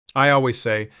I always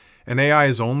say, an AI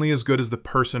is only as good as the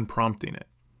person prompting it.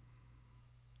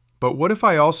 But what if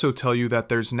I also tell you that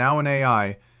there's now an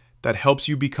AI that helps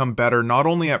you become better not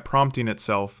only at prompting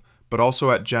itself, but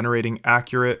also at generating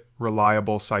accurate,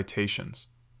 reliable citations?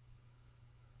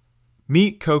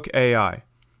 Meet Koke AI,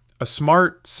 a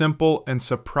smart, simple, and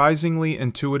surprisingly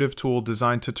intuitive tool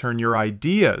designed to turn your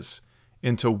ideas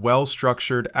into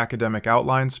well-structured academic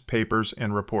outlines, papers,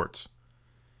 and reports.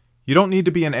 You don't need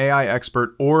to be an AI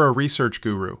expert or a research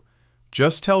guru.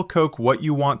 Just tell Koke what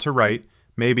you want to write,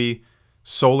 maybe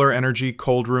solar energy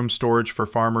cold room storage for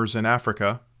farmers in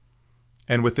Africa,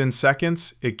 and within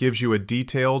seconds, it gives you a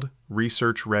detailed,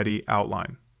 research-ready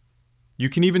outline. You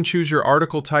can even choose your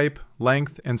article type,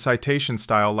 length, and citation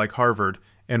style like Harvard,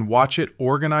 and watch it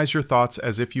organize your thoughts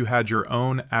as if you had your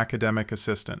own academic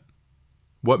assistant.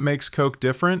 What makes Koke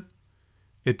different?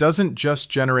 It doesn't just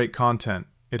generate content.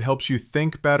 It helps you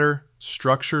think better,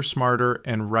 structure smarter,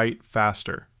 and write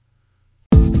faster.